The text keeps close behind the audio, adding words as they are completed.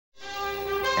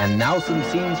And now some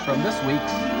scenes from this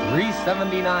week's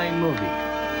 379 movie.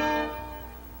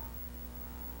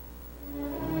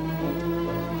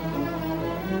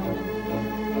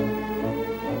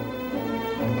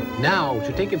 Now,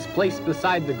 to take its place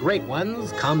beside the great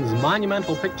ones, comes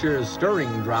Monumental Pictures'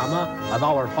 stirring drama of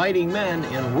our fighting men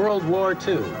in World War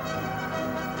II.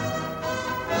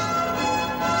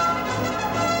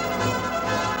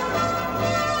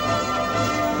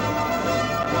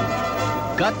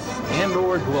 Guts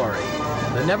and/or Glory,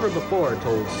 the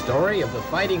never-before-told story of the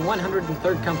fighting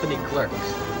 103rd Company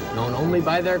clerks, known only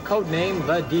by their code name,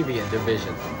 the Deviant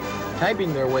Division,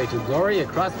 typing their way to glory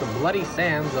across the bloody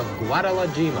sands of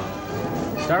Guadalajara,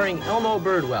 starring Elmo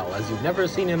Birdwell as you've never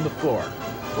seen him before,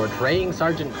 portraying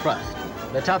Sergeant Crust,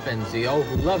 the tough NCO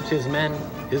who loved his men,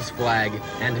 his flag,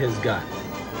 and his gun.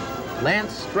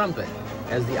 Lance Strumpet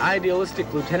as the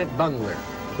idealistic Lieutenant Bungler,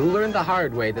 who learned the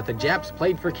hard way that the Japs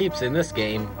played for keeps in this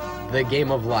game, the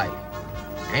game of life.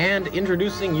 And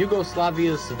introducing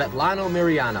Yugoslavia's Svetlana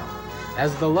Miriano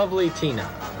as the lovely Tina,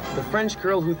 the French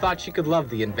girl who thought she could love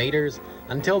the invaders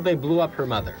until they blew up her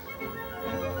mother.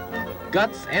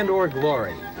 Guts and/or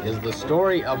Glory is the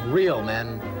story of real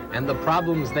men and the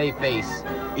problems they face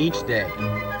each day.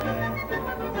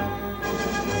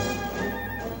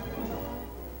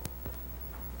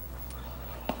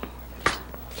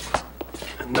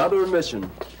 Another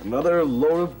mission, another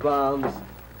load of bombs,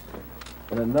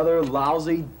 and another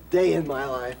lousy day in my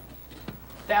life.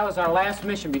 That was our last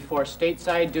mission before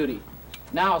stateside duty.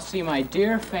 Now I'll see my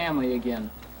dear family again.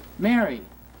 Mary,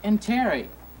 and Terry,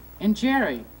 and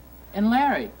Jerry, and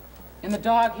Larry, and the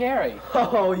dog Harry.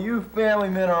 Oh, you family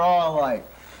men are all alike.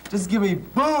 Just give me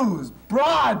booze,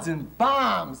 broads, and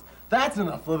bombs. That's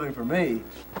enough living for me.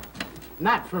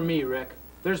 Not for me, Rick.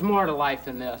 There's more to life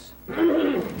than this.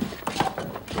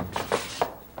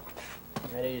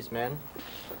 At ease, men.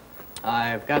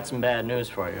 I've got some bad news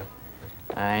for you.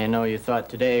 I know you thought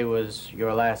today was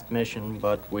your last mission,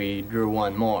 but we drew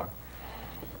one more.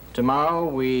 Tomorrow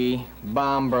we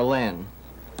bomb Berlin,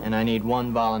 and I need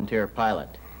one volunteer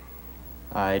pilot.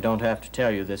 I don't have to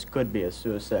tell you this could be a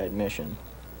suicide mission.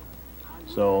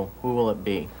 So who will it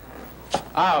be?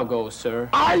 I'll go, sir.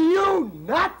 Are you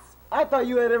nuts? I thought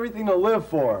you had everything to live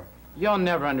for. You'll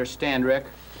never understand, Rick.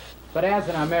 But as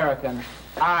an American,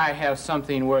 I have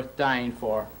something worth dying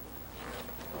for.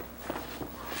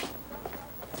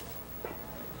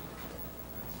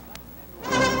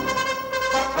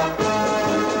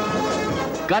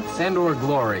 Guts and/or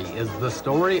Glory is the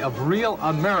story of real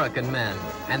American men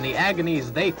and the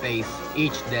agonies they face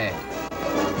each day.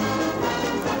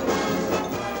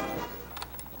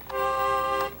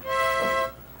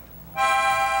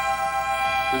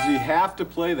 Does he have to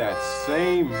play that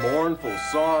same mournful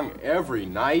song every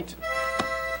night?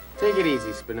 Take it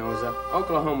easy, Spinoza.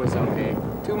 Oklahoma's okay.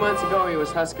 2 months ago, he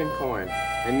was husking corn.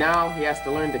 And now he has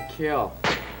to learn to kill.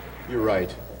 You're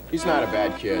right. He's not a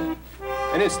bad kid.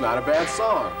 And it's not a bad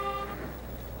song.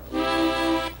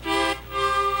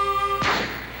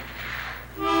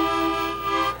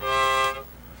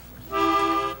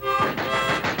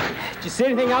 Did you see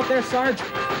anything out there, Sarge?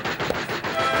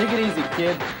 Take it easy,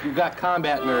 kid. You've got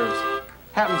combat nerves.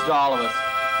 Happens to all of us.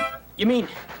 You mean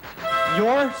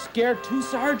you're scared too,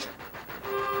 Sarge?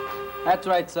 That's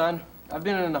right, son. I've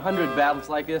been in 100 battles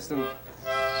like this, and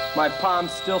my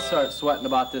palms still start sweating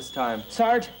about this time.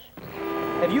 Sarge,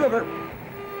 have you ever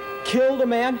killed a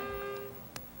man?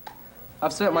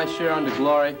 I've sent my share on to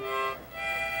glory.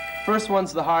 First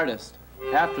one's the hardest.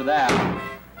 After that...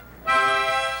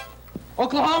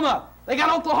 Oklahoma! They got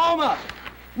Oklahoma!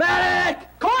 Medic!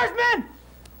 Corpsman!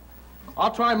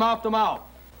 I'll try and mouth them out.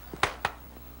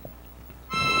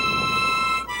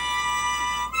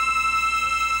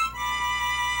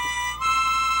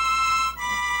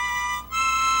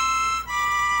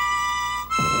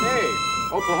 Hey,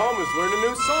 Oklahoma's learned a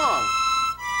new song.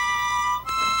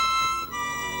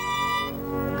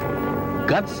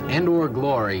 Guts and/or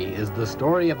Glory is the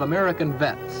story of American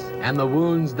vets and the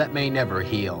wounds that may never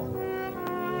heal.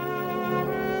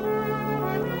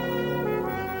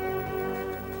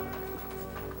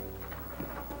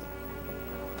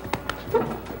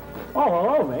 Oh,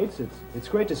 hello, mates. It's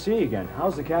great to see you again.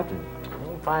 How's the captain?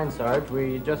 Oh, fine, Sarge.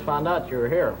 We just found out you were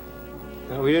here.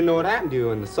 Now, we didn't know what happened to you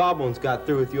when the Sawbones got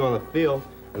through with you on the field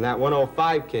and that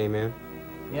 105 came in.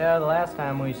 Yeah, the last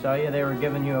time we saw you, they were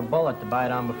giving you a bullet to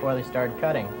bite on before they started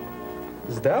cutting.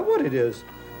 Is that what it is?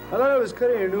 I thought I was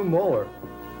cutting a new molar.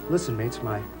 Listen, mates,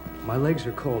 my legs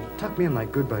are cold. Tuck me in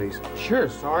like good buddies. Sure,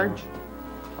 Sarge.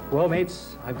 Well,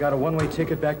 mates, I've got a one-way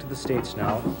ticket back to the States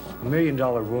now. $1 million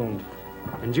wound.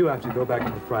 And you have to go back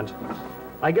to the front.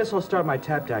 I guess I'll start my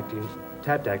tap acting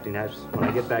tap acting acts when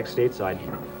I get back stateside.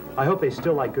 I hope they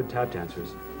still like good tap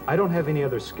dancers. I don't have any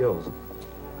other skills.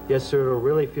 Yes, sir, it'll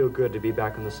really feel good to be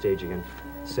back on the stage again.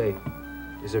 Say,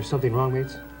 is there something wrong,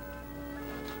 mates?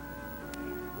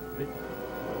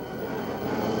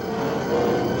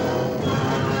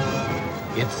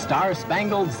 It's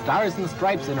Star-Spangled Stars and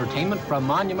Stripes entertainment from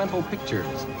Monumental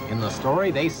Pictures in the story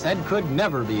they said could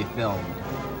never be filmed,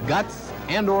 Guts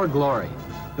and/or Glory,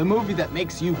 the movie that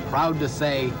makes you proud to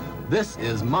say, "This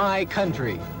is my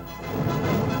country."